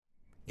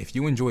If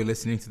you enjoy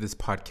listening to this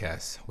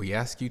podcast, we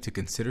ask you to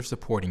consider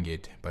supporting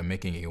it by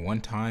making a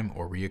one-time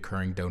or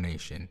reoccurring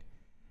donation.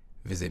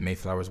 Visit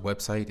Mayflower's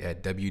website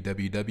at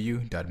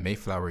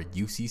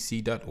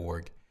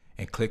www.mayflowerucc.org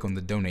and click on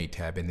the Donate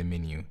tab in the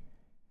menu.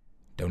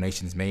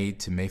 Donations made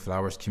to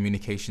Mayflower's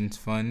Communications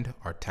Fund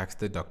are tax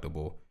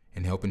deductible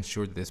and help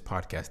ensure that this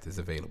podcast is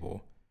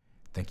available.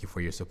 Thank you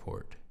for your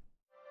support.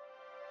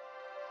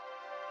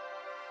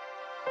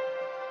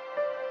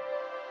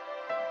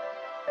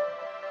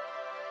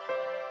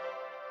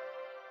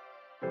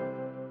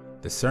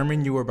 The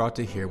sermon you are about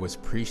to hear was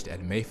preached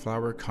at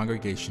Mayflower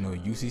Congregational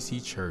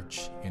UCC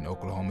Church in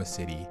Oklahoma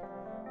City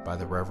by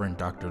the Reverend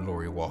Dr.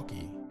 Lori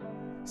Walke,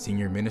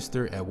 senior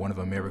minister at one of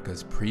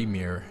America's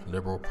premier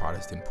liberal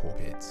Protestant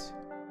pulpits.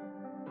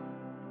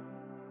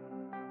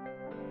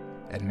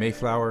 At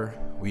Mayflower,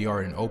 we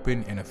are an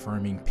open and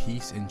affirming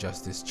peace and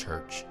justice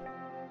church,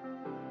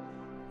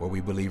 where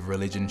we believe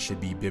religion should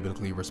be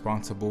biblically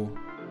responsible,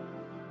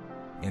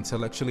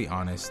 intellectually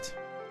honest,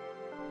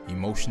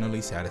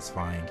 emotionally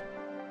satisfying,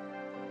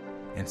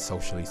 and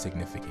socially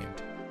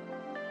significant.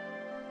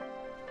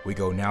 We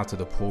go now to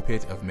the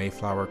pulpit of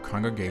Mayflower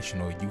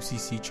Congregational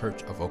UCC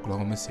Church of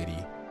Oklahoma City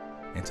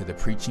and to the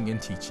preaching and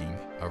teaching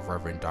of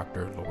Reverend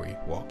Dr. Lori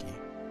Walke.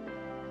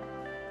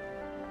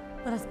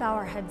 Let us bow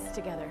our heads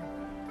together.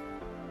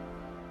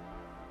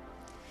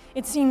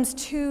 It seems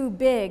too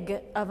big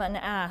of an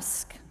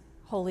ask,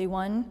 Holy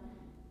One.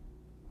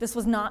 This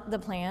was not the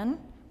plan.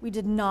 We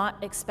did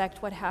not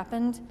expect what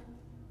happened.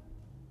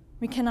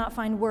 We cannot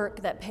find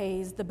work that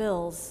pays the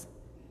bills.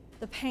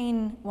 The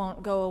pain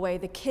won't go away.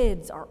 The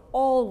kids are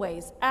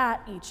always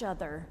at each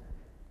other.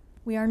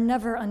 We are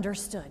never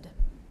understood.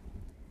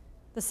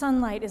 The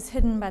sunlight is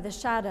hidden by the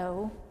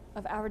shadow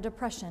of our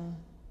depression.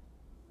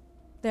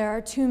 There are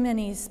too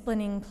many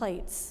spinning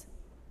plates.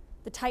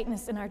 The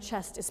tightness in our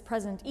chest is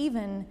present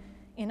even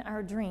in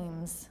our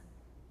dreams.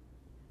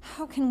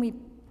 How can we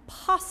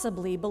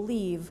possibly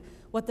believe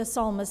what the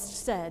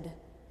psalmist said?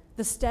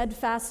 The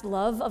steadfast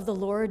love of the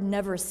Lord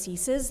never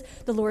ceases.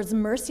 The Lord's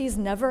mercies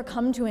never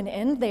come to an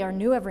end. They are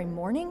new every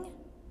morning.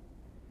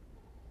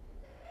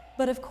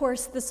 But of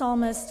course, the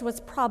psalmist was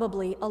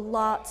probably a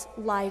lot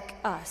like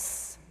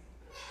us.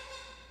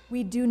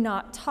 We do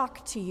not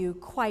talk to you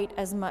quite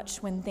as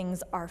much when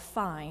things are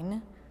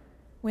fine,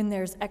 when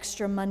there's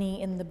extra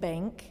money in the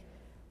bank,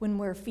 when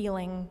we're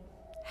feeling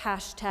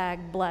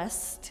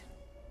 #blessed.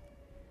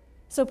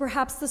 So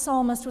perhaps the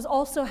psalmist was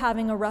also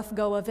having a rough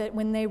go of it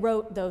when they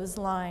wrote those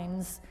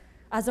lines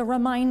as a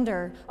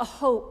reminder, a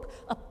hope,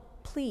 a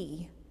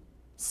plea,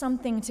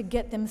 something to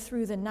get them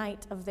through the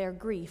night of their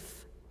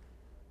grief.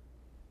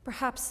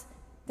 Perhaps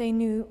they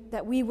knew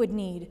that we would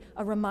need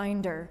a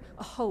reminder,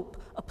 a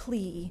hope, a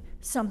plea,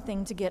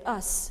 something to get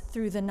us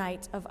through the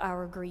night of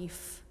our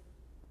grief.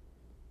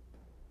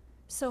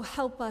 So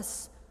help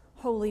us,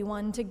 Holy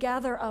One, to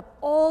gather up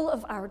all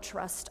of our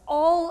trust,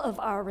 all of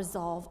our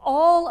resolve,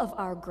 all of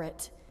our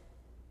grit,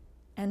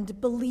 and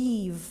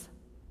believe.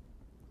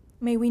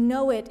 May we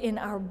know it in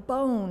our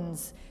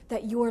bones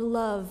that your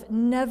love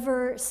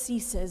never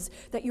ceases,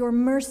 that your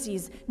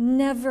mercies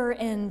never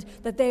end,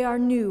 that they are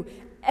new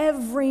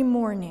every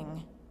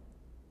morning.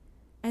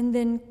 And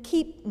then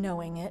keep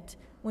knowing it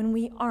when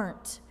we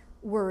aren't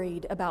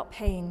worried about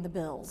paying the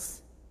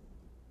bills.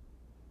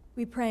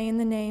 We pray in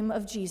the name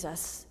of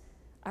Jesus,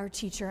 our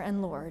teacher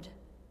and Lord.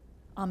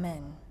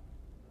 Amen.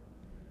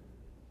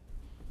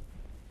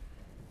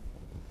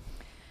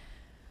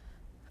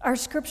 Our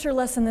scripture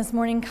lesson this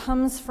morning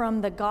comes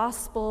from the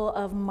Gospel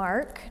of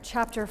Mark,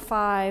 chapter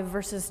 5,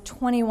 verses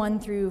 21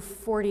 through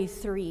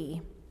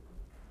 43.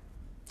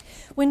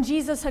 When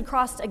Jesus had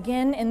crossed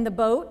again in the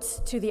boat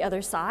to the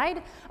other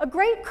side, a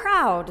great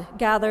crowd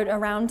gathered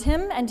around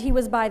him, and he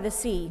was by the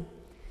sea.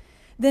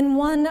 Then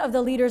one of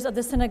the leaders of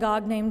the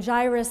synagogue named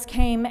Jairus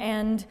came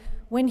and,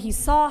 when he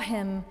saw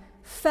him,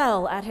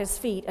 fell at his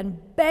feet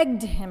and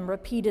begged him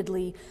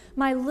repeatedly,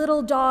 "My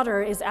little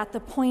daughter is at the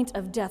point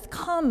of death.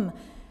 Come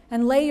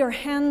and lay your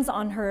hands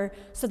on her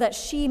so that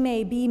she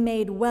may be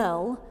made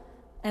well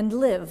and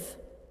live."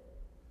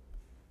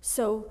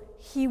 So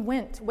he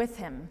went with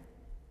him.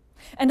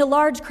 And a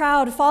large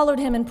crowd followed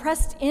him and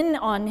pressed in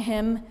on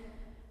him.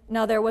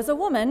 Now there was a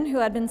woman who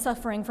had been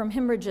suffering from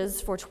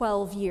hemorrhages for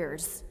 12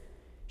 years.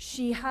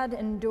 She had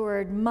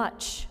endured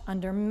much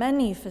under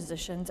many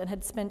physicians and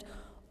had spent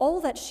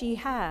all that she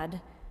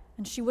had,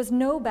 and she was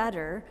no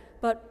better,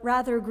 but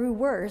rather grew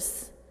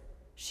worse.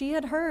 She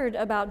had heard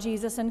about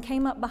Jesus and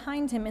came up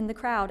behind him in the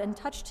crowd and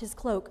touched his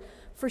cloak,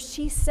 for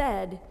she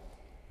said,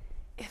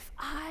 "If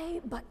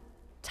I but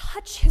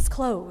touch his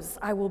clothes,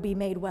 I will be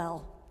made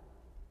well."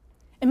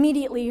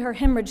 Immediately her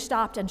hemorrhage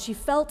stopped, and she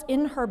felt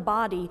in her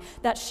body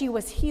that she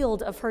was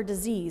healed of her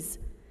disease.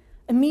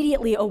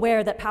 Immediately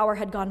aware that power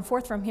had gone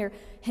forth from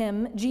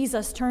him,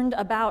 Jesus turned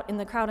about in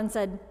the crowd and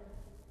said,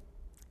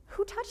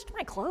 "Who touched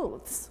my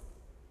clothes?"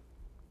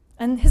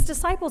 And his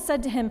disciples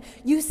said to him,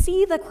 "You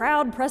see the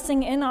crowd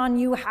pressing in on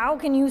you. How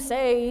can you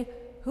say,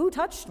 'Who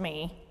touched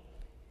me?'"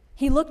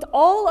 He looked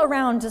all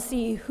around to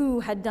see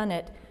who had done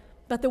it,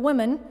 but the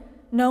woman,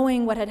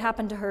 knowing what had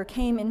happened to her,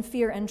 came in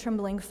fear and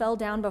trembling, fell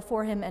down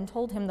before him, and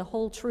told him the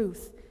whole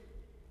truth.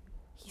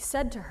 He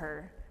said to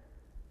her,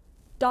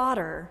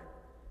 "Daughter,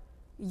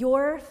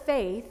 your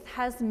faith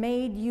has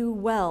made you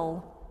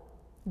well.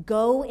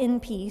 Go in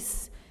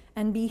peace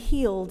and be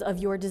healed of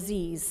your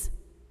disease."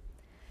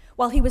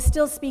 While he was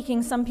still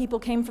speaking, some people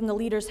came from the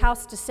leader's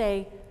house to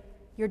say,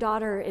 "Your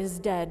daughter is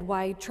dead.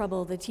 Why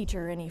trouble the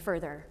teacher any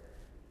further?"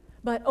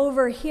 But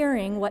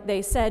overhearing what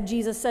they said,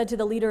 Jesus said to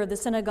the leader of the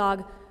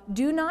synagogue,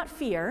 "Do not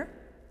fear,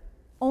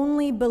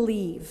 only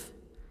believe."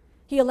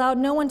 He allowed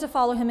no one to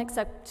follow him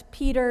except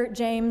Peter,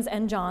 James,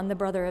 and John, the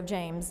brother of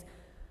James.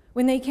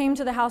 When they came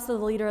to the house of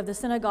the leader of the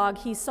synagogue,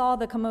 he saw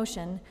the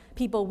commotion,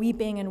 people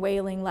weeping and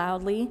wailing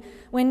loudly.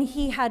 When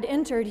he had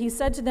entered, he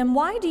said to them,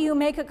 "Why do you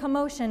make a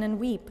commotion and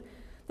weep?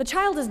 The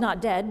child is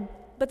not dead,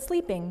 but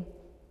sleeping."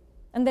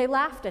 And they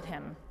laughed at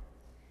him.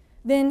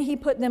 Then he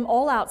put them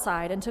all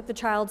outside and took the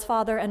child's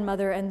father and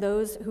mother and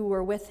those who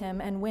were with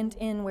him and went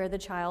in where the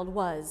child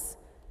was.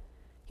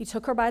 He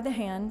took her by the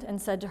hand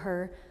and said to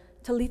her,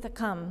 "Talitha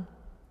cum,"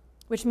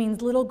 which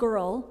means, "Little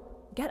girl,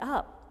 get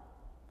up."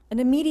 And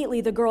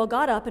immediately the girl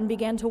got up and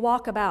began to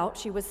walk about.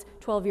 She was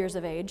 12 years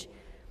of age.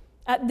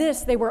 At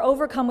this, they were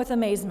overcome with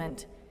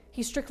amazement.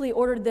 He strictly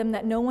ordered them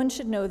that no one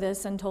should know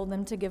this and told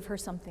them to give her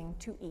something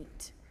to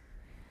eat.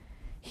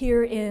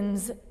 Here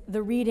ends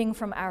the reading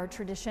from our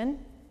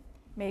tradition.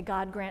 May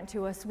God grant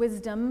to us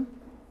wisdom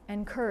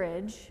and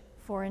courage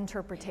for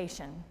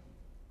interpretation.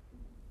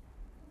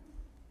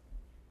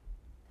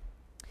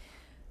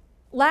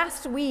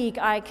 Last week,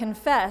 I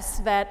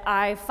confessed that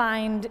I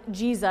find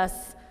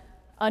Jesus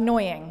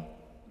annoying.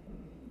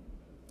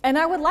 And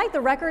I would like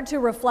the record to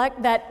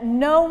reflect that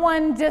no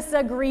one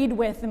disagreed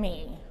with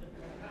me.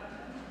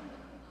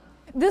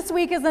 This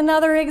week is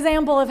another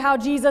example of how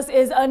Jesus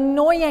is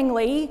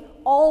annoyingly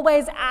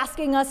always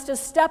asking us to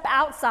step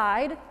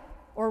outside,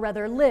 or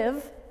rather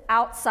live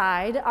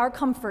outside our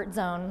comfort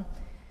zone.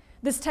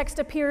 This text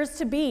appears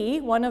to be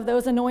one of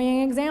those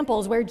annoying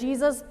examples where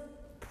Jesus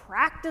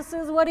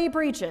practices what he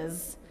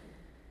preaches.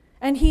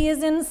 And he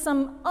is in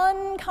some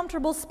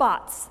uncomfortable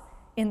spots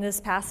in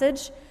this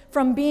passage,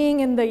 from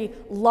being in the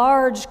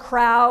large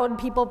crowd,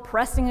 people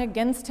pressing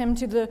against him,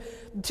 to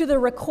the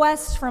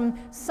request from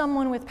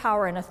someone with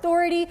power and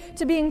authority,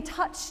 to being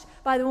touched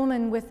by the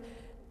woman with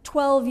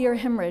 12-year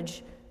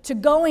hemorrhage, to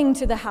going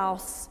to the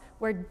house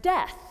where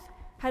death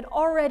had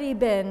already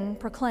been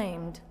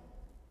proclaimed.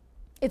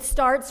 It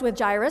starts with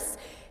Jairus.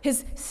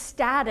 His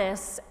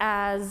status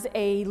as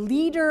a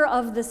leader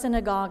of the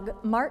synagogue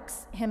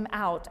marks him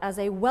out as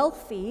a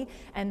wealthy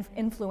and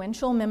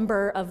influential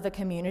member of the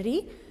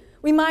community.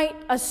 We might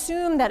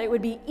assume that it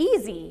would be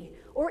easy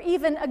or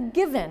even a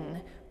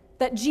given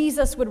that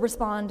Jesus would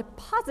respond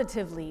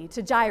positively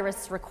to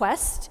Jairus'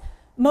 request.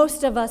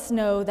 Most of us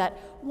know that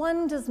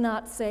one does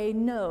not say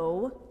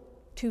no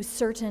to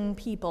certain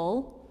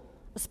people,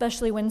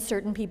 especially when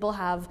certain people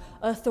have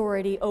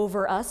authority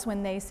over us.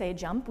 When they say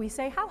jump, we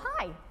say how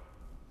high.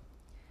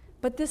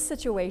 But this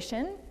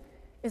situation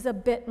is a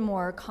bit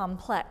more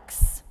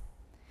complex.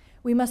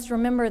 We must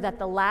remember that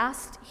the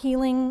last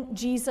healing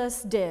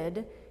Jesus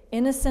did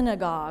in a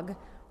synagogue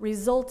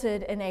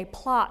resulted in a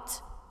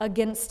plot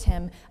against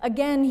him.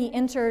 Again, he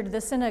entered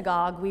the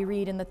synagogue, we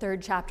read in the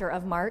 3rd chapter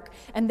of Mark,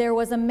 and there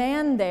was a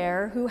man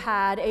there who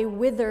had a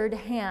withered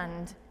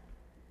hand.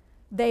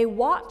 They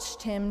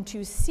watched him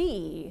to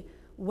see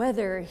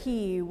whether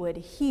he would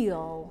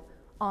heal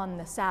on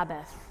the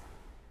Sabbath.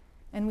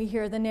 And we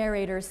hear the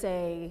narrator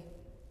say,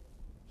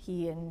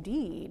 "He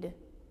indeed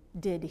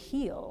did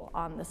heal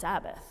on the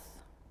Sabbath."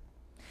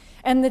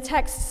 And the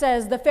text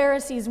says, the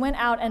Pharisees went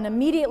out and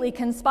immediately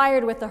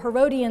conspired with the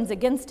Herodians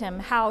against him,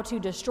 how to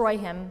destroy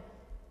him.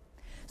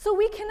 So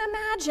we can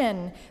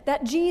imagine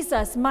that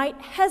Jesus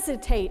might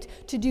hesitate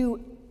to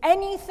do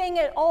anything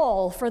at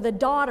all for the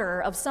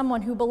daughter of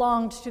someone who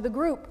belonged to the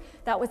group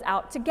that was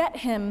out to get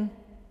him.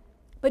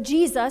 But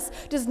Jesus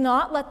does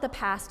not let the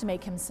past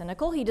make him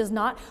cynical. He does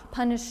not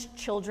punish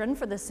children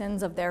for the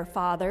sins of their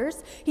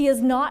fathers. He is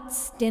not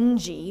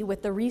stingy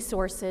with the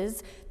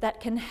resources that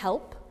can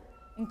help,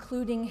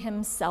 including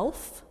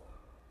himself.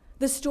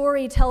 The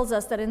story tells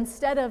us that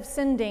instead of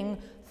sending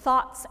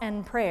thoughts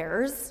and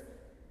prayers,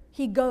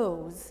 he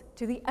goes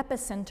to the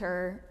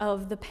epicenter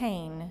of the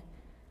pain,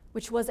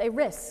 which was a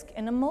risk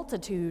in a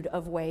multitude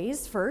of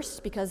ways.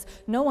 First, because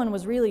no one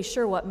was really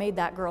sure what made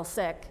that girl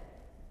sick.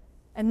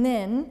 And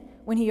then,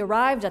 when he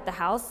arrived at the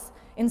house,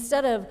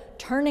 instead of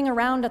turning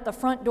around at the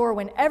front door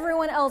when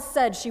everyone else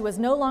said she was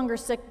no longer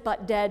sick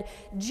but dead,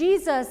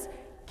 Jesus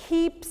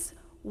keeps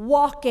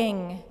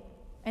walking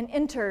and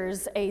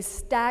enters a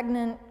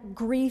stagnant,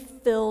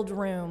 grief-filled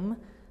room,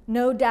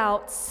 no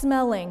doubt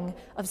smelling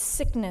of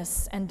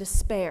sickness and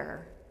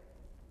despair.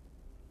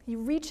 He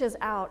reaches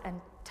out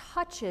and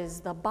touches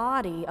the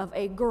body of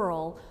a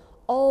girl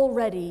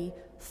already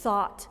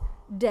thought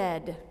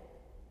dead.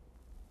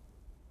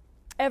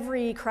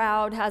 Every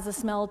crowd has a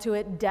smell to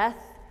it.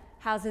 Death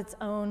has its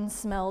own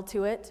smell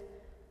to it.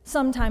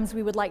 Sometimes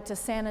we would like to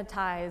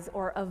sanitize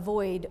or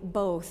avoid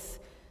both.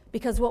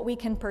 because what we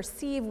can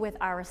perceive with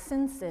our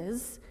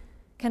senses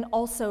can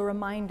also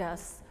remind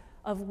us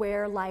of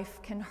where life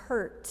can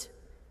hurt.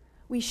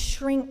 We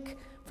shrink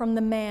from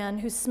the man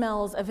who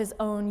smells of his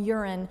own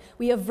urine.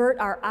 We avert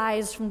our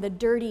eyes from the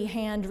dirty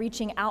hand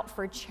reaching out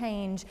for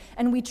change,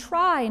 and we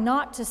try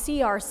not to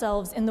see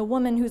ourselves in the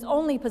woman whose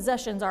only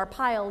possessions are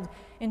piled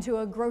into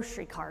a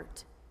grocery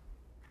cart.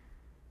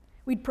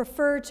 We'd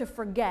prefer to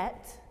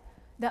forget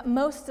that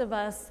most of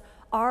us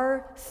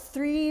are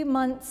 3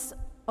 months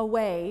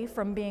away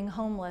from being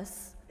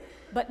homeless,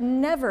 but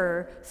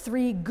never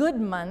 3 good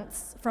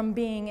months from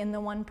being in the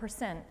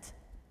 1%.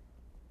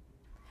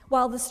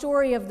 While the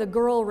story of the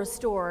girl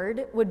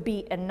restored would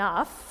be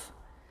enough,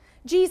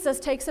 Jesus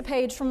takes a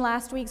page from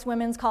last week's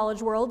Women's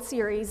College World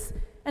Series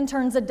and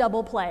turns a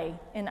double play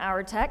in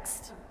our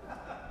text.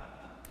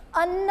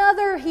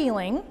 Another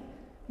healing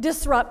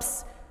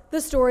disrupts the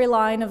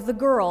storyline of the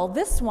girl,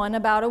 this one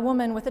about a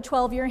woman with a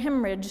 12-year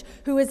hemorrhage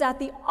who is at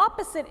the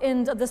opposite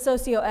end of the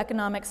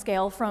socioeconomic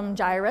scale from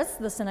Jairus,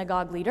 the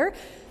synagogue leader.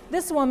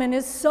 This woman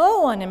is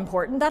so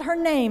unimportant that her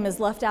name is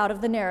left out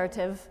of the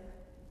narrative.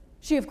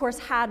 She, of course,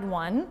 had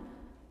one,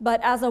 but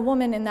as a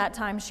woman in that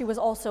time, she was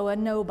also a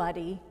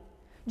nobody.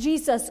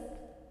 Jesus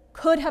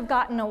could have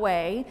gotten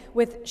away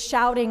with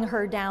shouting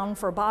her down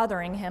for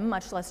bothering him,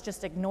 much less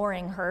just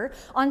ignoring her.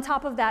 On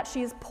top of that,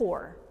 she is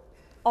poor,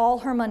 all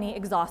her money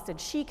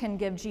exhausted. She can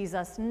give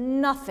Jesus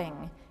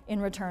nothing in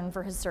return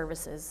for his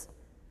services.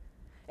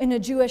 In a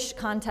Jewish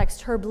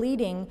context, her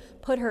bleeding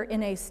put her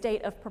in a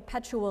state of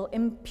perpetual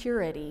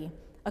impurity,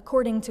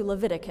 according to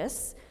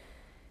Leviticus.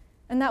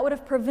 And that would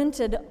have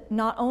prevented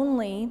not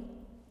only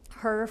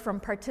her from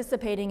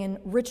participating in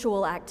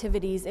ritual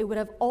activities, it would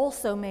have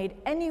also made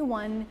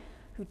anyone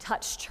who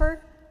touched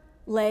her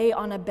lay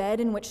on a bed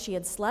in which she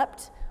had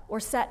slept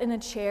or sat in a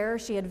chair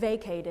she had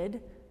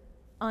vacated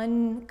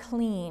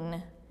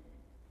unclean.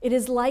 It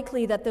is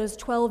likely that those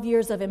 12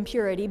 years of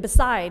impurity,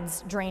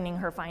 besides draining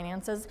her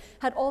finances,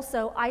 had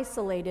also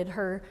isolated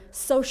her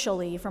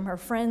socially from her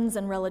friends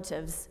and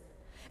relatives.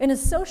 In a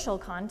social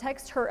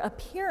context, her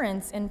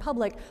appearance in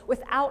public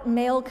without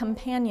male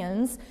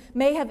companions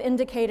may have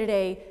indicated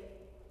a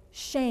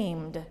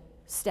shamed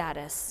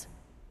status.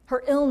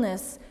 Her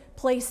illness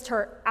placed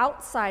her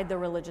outside the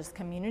religious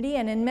community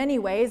and in many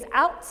ways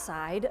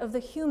outside of the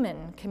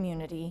human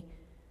community.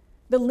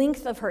 The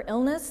length of her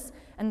illness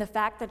and the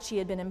fact that she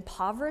had been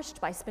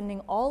impoverished by spending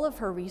all of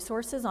her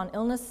resources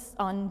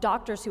on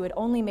doctors who had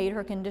only made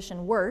her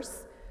condition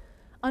worse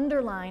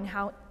underline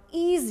how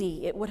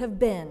easy it would have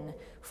been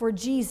for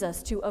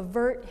Jesus to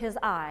avert his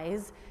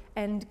eyes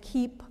and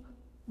keep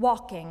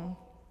walking.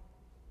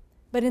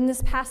 But in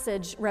this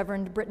passage,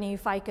 Reverend Brittany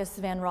Ficus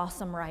Van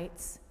Rossum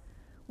writes,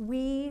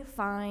 we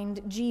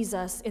find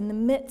Jesus in the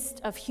midst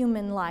of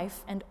human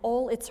life and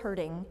all its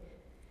hurting.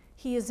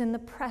 He is in the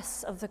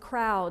press of the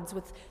crowds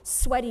with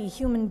sweaty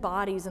human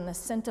bodies and the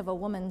scent of a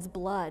woman's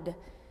blood.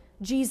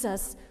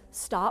 Jesus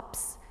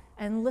stops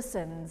and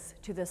listens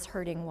to this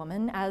hurting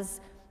woman as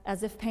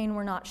if pain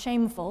were not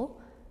shameful,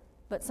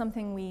 but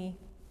something we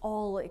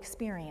all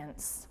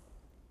experience.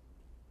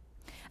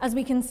 As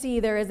we can see,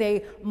 there is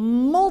a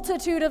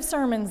multitude of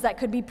sermons that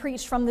could be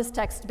preached from this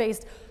text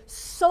based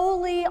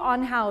solely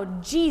on how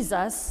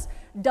Jesus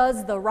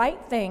does the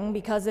right thing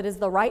because it is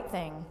the right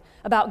thing,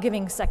 about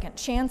giving second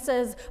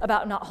chances,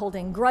 about not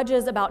holding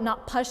grudges, about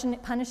not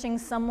punishing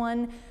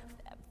someone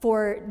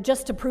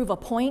just to prove a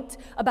point,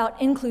 about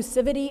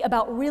inclusivity,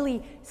 about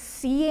really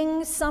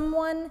seeing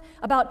someone,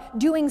 about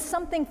doing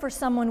something for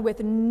someone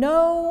with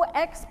no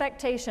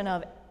expectation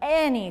of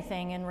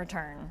anything in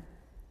return.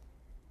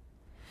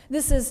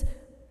 This is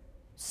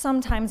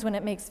sometimes when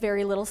it makes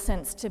very little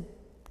sense to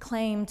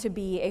claim to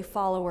be a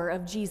follower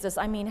of Jesus.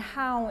 I mean,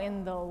 how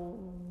in the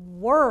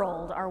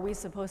world are we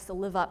supposed to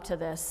live up to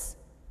this?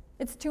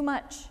 It's too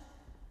much.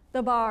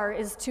 The bar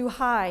is too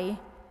high.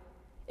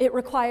 It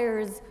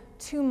requires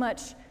too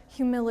much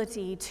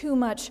humility, too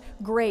much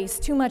grace,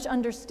 too much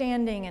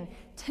understanding and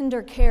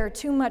tender care,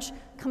 too much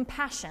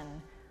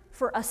compassion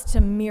for us to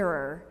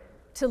mirror,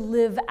 to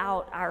live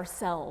out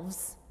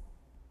ourselves.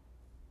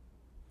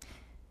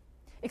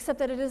 Except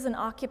that it is an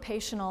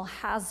occupational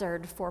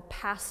hazard for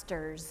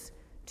pastors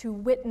to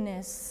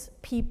witness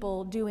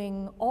people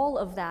doing all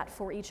of that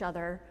for each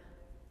other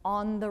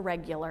on the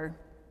regular,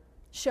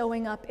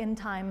 showing up in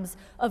times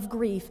of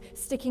grief,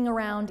 sticking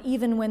around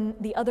even when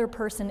the other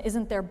person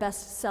isn't their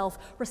best self,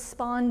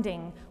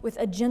 responding with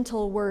a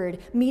gentle word,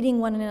 meeting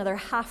one another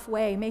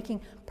halfway,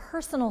 making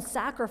personal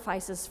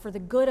sacrifices for the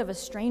good of a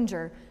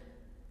stranger,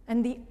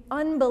 and the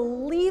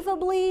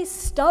unbelievably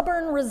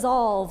stubborn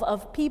resolve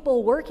of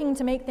people working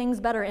to make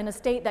things better in a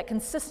state that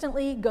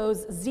consistently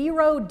goes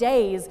 0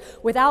 days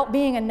without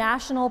being a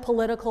national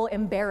political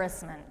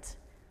embarrassment.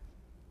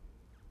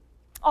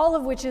 All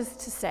of which is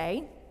to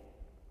say,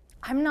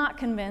 I'm not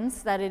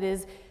convinced that it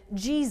is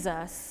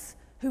Jesus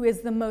who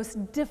is the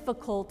most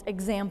difficult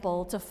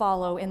example to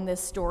follow in this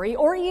story,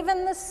 or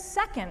even the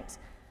second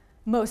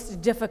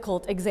most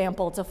difficult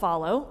example to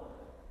follow.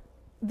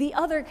 The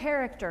other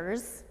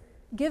characters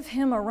give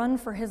him a run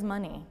for his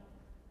money.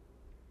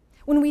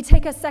 When we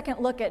take a second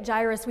look at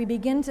Jairus, we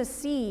begin to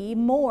see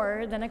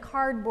more than a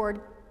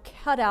cardboard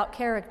cutout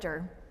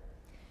character.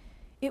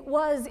 It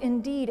was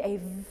indeed a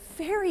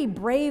very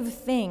brave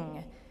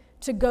thing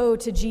to go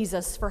to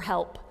Jesus for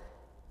help,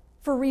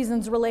 for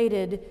reasons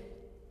related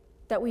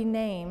that we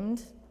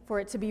named, for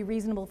it to be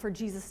reasonable for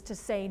Jesus to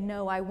say,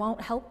 "No, I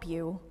won't help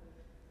you."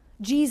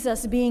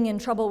 Jesus being in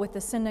trouble with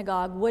the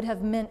synagogue would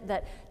have meant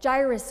that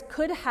Jairus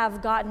could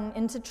have gotten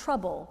into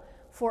trouble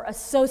for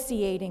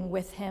associating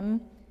with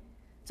him.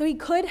 So he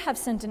could have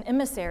sent an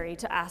emissary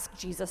to ask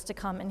Jesus to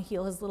come and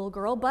heal his little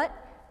girl, but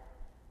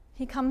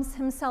he comes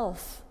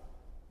himself.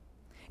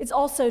 It's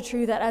also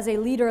true that as a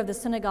leader of the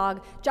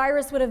synagogue,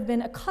 Jairus would have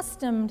been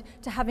accustomed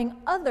to having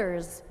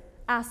others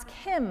ask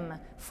him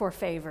for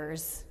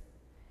favors.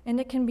 And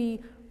it can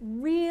be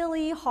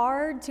really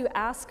hard to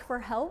ask for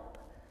help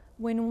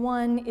when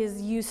one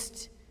is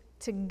used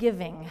to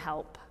giving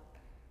help.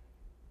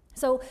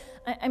 So,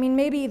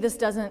 maybe this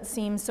doesn't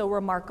seem so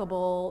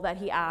remarkable that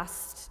he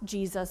asked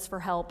Jesus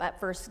for help at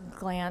first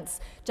glance.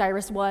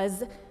 Jairus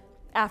was,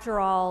 after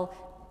all,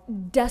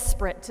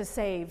 desperate to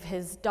save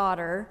his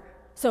daughter.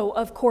 So,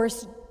 of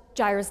course,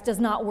 Jairus does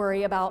not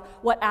worry about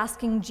what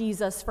asking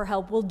Jesus for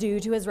help will do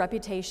to his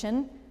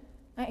reputation.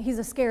 He's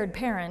a scared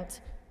parent.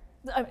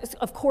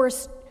 Of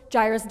course,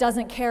 Jairus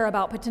doesn't care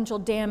about potential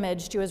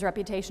damage to his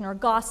reputation or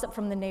gossip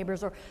from the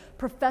neighbors or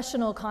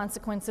professional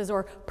consequences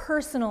or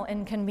personal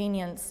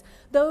inconvenience.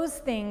 Those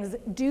things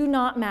do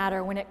not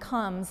matter when it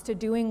comes to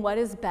doing what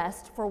is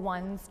best for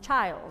one's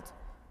child.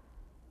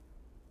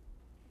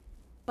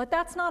 But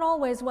that's not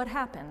always what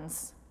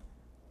happens.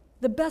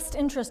 The best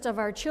interest of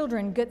our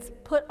children gets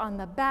put on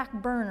the back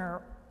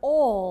burner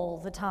all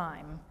the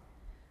time.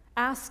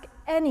 Ask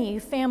any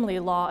family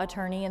law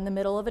attorney in the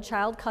middle of a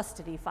child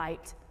custody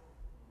fight.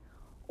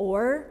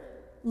 Or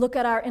look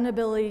at our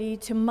inability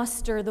to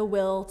muster the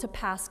will to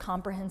pass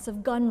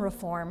comprehensive gun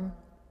reform.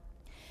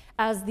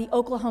 As the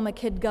Oklahoma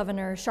Kid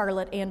Governor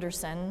Charlotte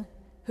Anderson,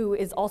 who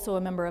is also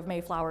a member of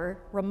Mayflower,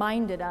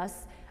 reminded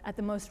us at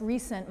the most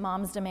recent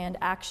Moms Demand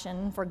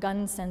Action for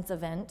Gun Sense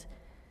event,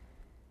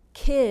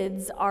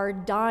 kids are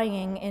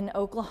dying in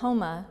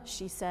Oklahoma,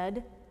 she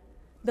said.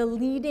 The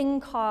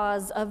leading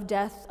cause of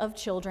death of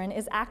children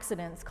is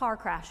accidents, car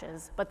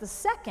crashes. But the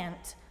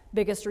second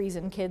biggest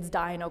reason kids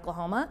die in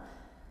Oklahoma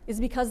is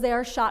because they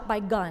are shot by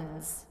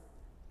guns.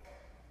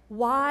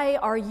 Why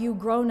are you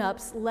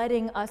grown-ups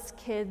letting us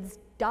kids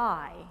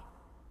die?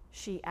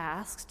 She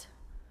asked.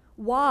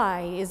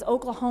 Why is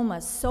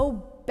Oklahoma so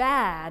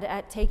bad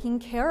at taking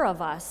care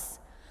of us?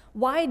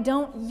 Why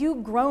don't you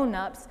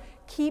grown-ups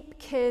keep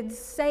kids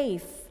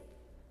safe?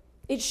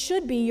 It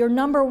should be your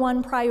number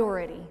one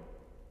priority.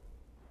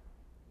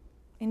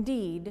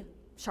 Indeed,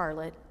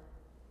 Charlotte,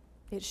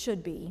 it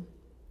should be.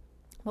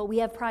 But we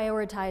have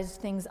prioritized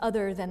things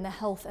other than the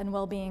health and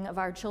well-being of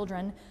our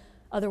children.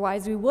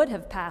 Otherwise, we would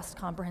have passed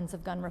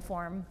comprehensive gun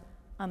reform,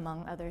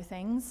 among other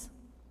things.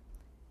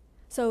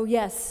 So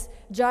yes,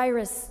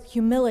 Jairus'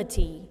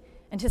 humility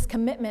and his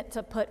commitment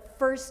to put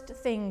first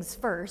things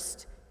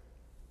first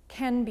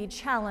can be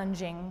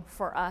challenging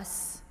for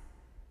us.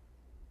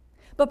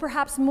 But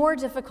perhaps more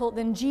difficult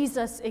than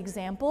Jesus'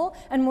 example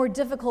and more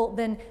difficult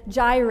than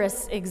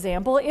Jairus'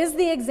 example is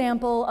the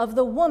example of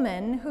the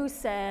woman who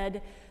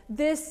said,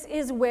 "This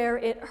is where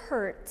it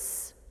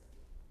hurts."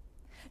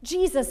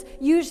 Jesus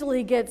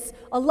usually gets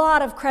a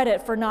lot of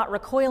credit for not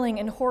recoiling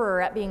in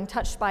horror at being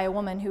touched by a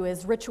woman who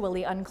is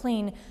ritually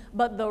unclean,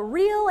 but the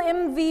real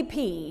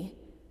MVP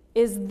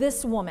is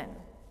this woman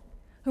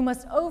who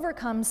must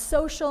overcome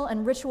social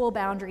and ritual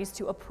boundaries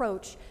to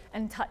approach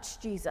and touch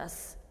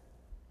Jesus.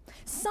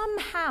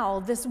 Somehow,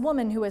 this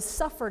woman who has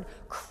suffered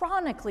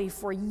chronically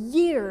for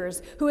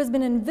years, who has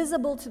been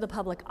invisible to the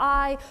public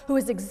eye, who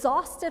has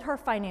exhausted her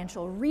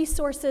financial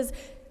resources,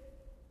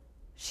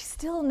 she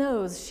still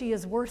knows she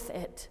is worth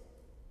it.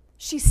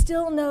 She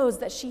still knows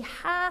that she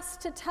has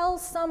to tell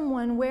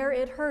someone where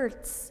it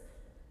hurts.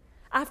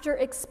 After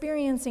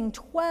experiencing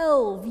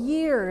 12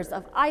 years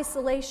of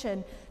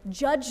isolation,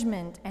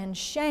 judgment, and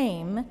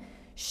shame,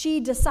 she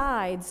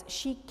decides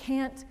she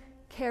can't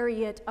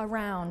carry it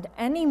around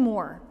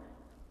anymore.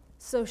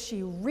 So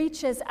she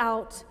reaches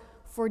out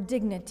for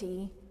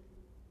dignity,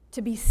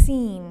 to be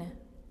seen.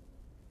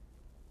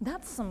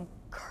 That's some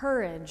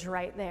courage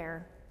right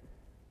there.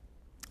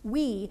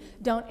 We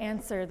don't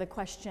answer the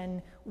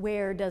question,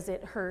 where does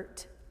it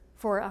hurt,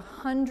 for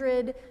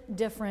 100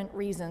 different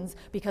reasons,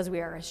 because we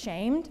are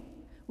ashamed.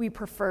 We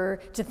prefer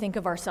to think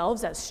of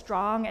ourselves as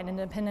strong and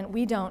independent.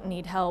 We don't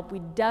need help. We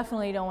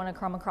definitely don't want to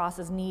come across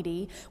as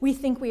needy. We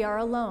think we are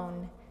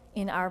alone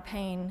in our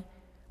pain.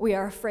 We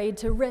are afraid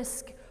to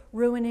risk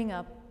ruining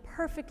a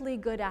perfectly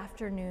good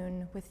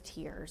afternoon with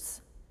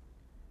tears.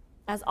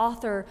 As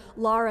author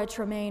Laura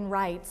Tremaine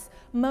writes,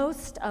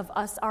 most of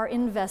us are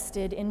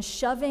invested in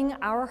shoving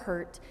our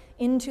hurt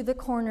into the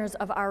corners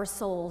of our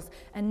souls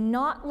and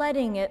not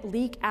letting it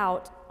leak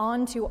out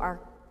onto our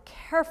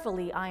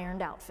carefully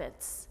ironed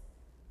outfits.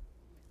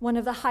 one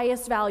of the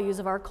highest values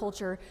of our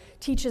culture,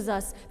 teaches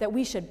us that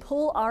we should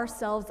pull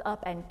ourselves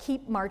up and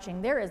keep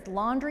marching. There is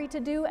laundry to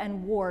do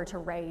and war to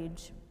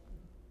rage.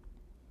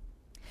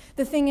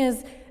 The thing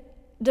is,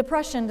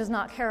 depression does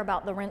not care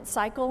about the rinse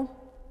cycle.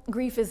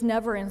 Grief is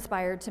never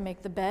inspired to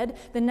make the bed.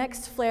 The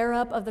next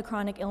flare-up of the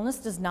chronic illness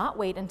does not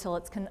wait until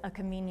it's a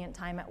convenient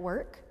time at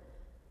work.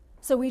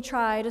 So we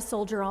try to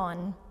soldier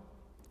on.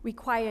 We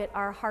quiet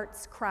our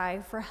heart's cry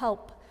for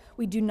help.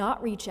 We do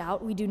not reach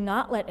out. We do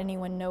not let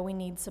anyone know we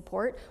need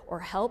support or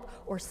help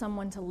or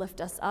someone to lift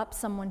us up,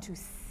 someone to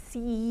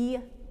see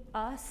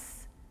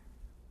us.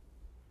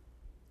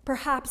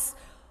 Perhaps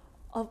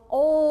of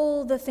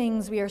all the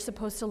things we are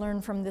supposed to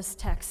learn from this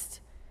text,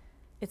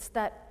 it's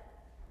that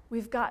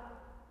we've got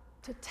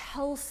to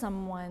tell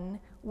someone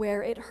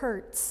where it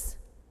hurts.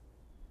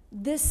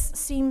 This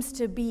seems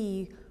to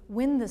be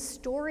when the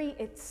story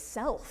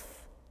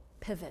itself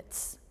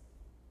pivots.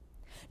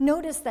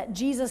 Notice that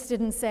Jesus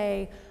didn't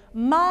say,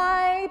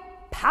 "My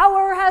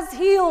power has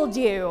healed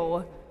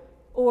you,"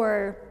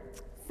 or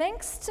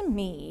 "Thanks to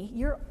me,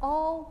 you're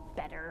all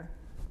better."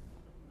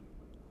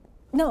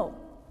 No,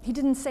 he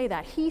didn't say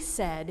that. He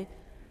said,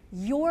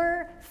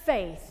 "Your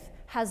faith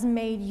has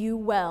made you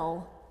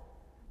well."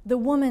 The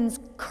woman's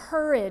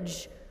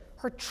courage,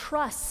 her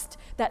trust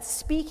that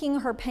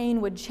speaking her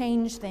pain would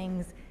change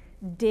things,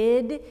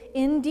 did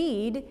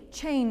indeed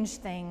change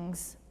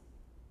things.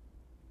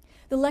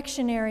 The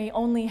lectionary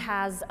only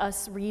has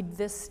us read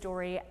this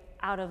story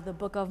out of the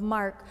book of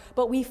Mark,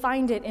 but we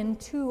find it in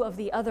 2 of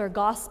the other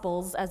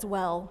Gospels as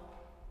well.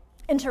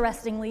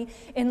 Interestingly,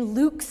 in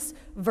Luke's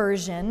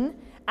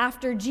version,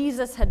 after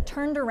Jesus had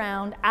turned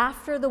around,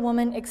 after the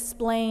woman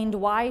explained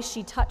why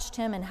she touched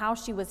him and how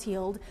she was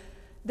healed,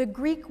 the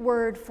Greek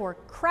word for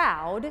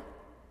crowd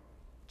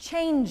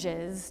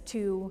changes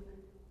to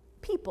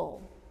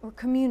people or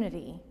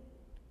community.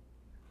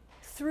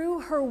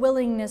 Through her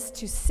willingness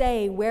to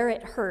say where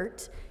it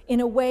hurt in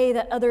a way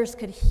that others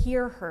could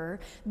hear her,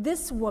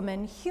 this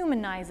woman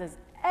humanizes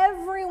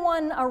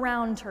everyone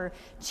around her,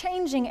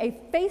 changing a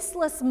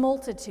faceless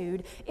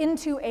multitude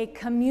into a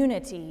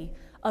community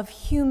of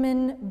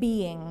human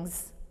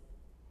beings.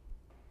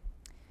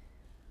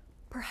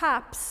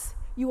 Perhaps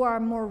you are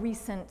more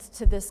recent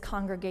to this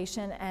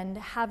congregation and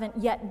haven't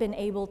yet been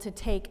able to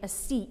take a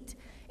seat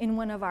in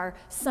one of our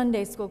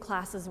Sunday school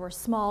classes or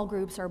small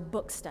groups or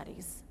book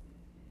studies.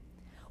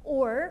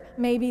 Or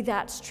maybe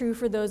that's true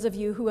for those of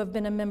you who have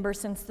been a member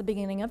since the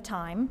beginning of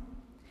time,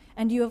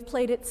 and you have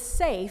played it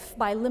safe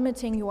by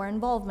limiting your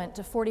involvement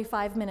to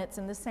 45 minutes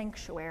in the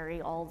sanctuary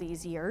all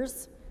these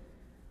years.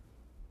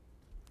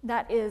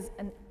 That is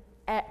an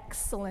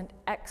excellent,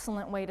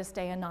 excellent way to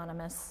stay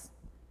anonymous.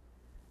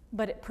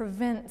 But it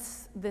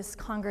prevents this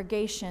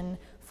congregation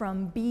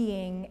from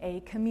being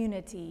a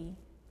community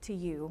to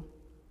you.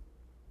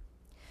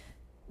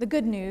 The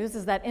good news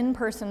is that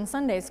in-person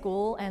Sunday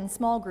school and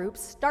small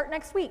groups start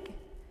next week,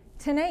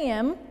 10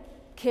 a.m.,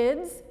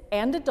 kids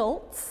and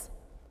adults.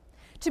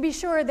 To be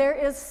sure, there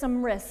is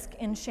some risk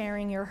in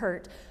sharing your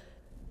hurt.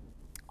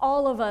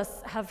 All of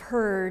us have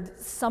heard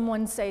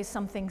someone say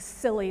something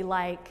silly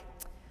like,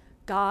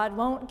 "God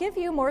won't give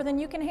you more than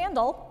you can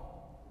handle."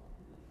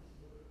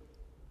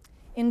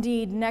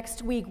 Indeed,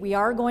 next week we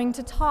are going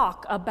to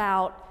talk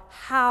about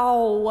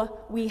how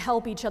we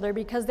help each other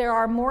because there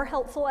are more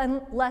helpful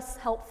and less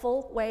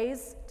helpful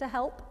ways to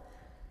help.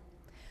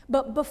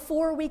 But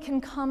before we can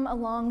come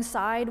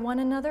alongside one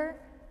another,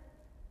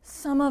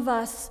 some of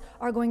us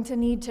are going to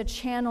need to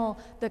channel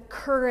the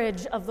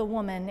courage of the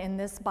woman in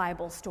this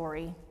Bible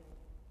story.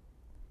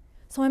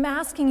 So I'm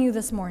asking you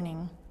this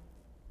morning,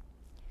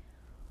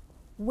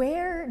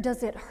 where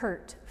does it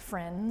hurt,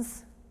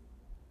 friends?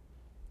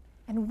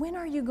 And when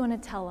are you going to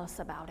tell us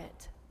about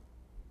it?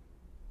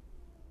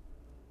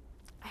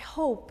 I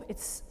hope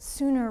it's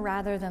sooner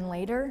rather than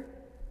later,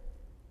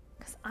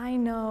 because I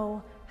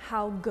know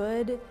how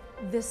good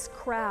this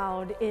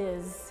crowd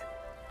is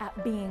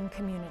at being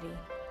community.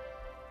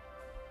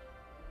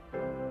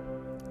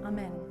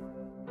 Amen.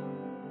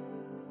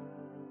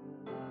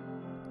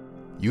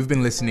 You've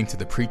been listening to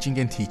the preaching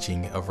and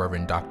teaching of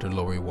Reverend Dr.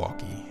 Lori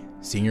Walke,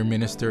 Senior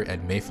Minister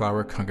at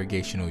Mayflower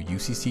Congregational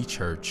UCC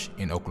Church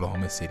in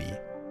Oklahoma City.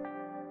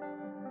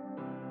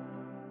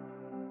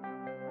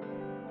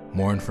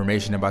 More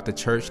information about the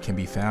church can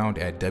be found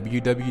at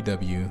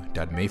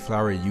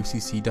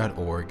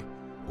www.mayflowerucc.org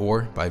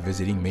or by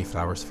visiting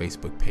Mayflower's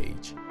Facebook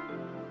page.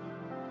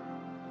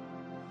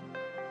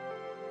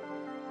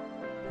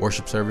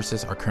 Worship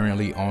services are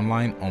currently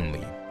online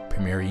only,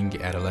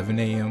 premiering at 11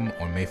 a.m.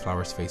 on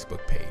Mayflower's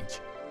Facebook page.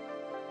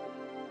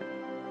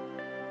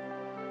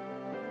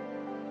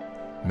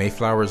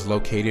 Mayflower is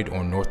located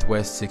on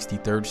Northwest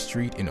 63rd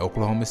Street in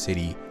Oklahoma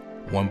City,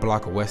 1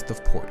 block west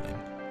of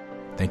Portland.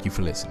 Thank you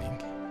for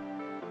listening.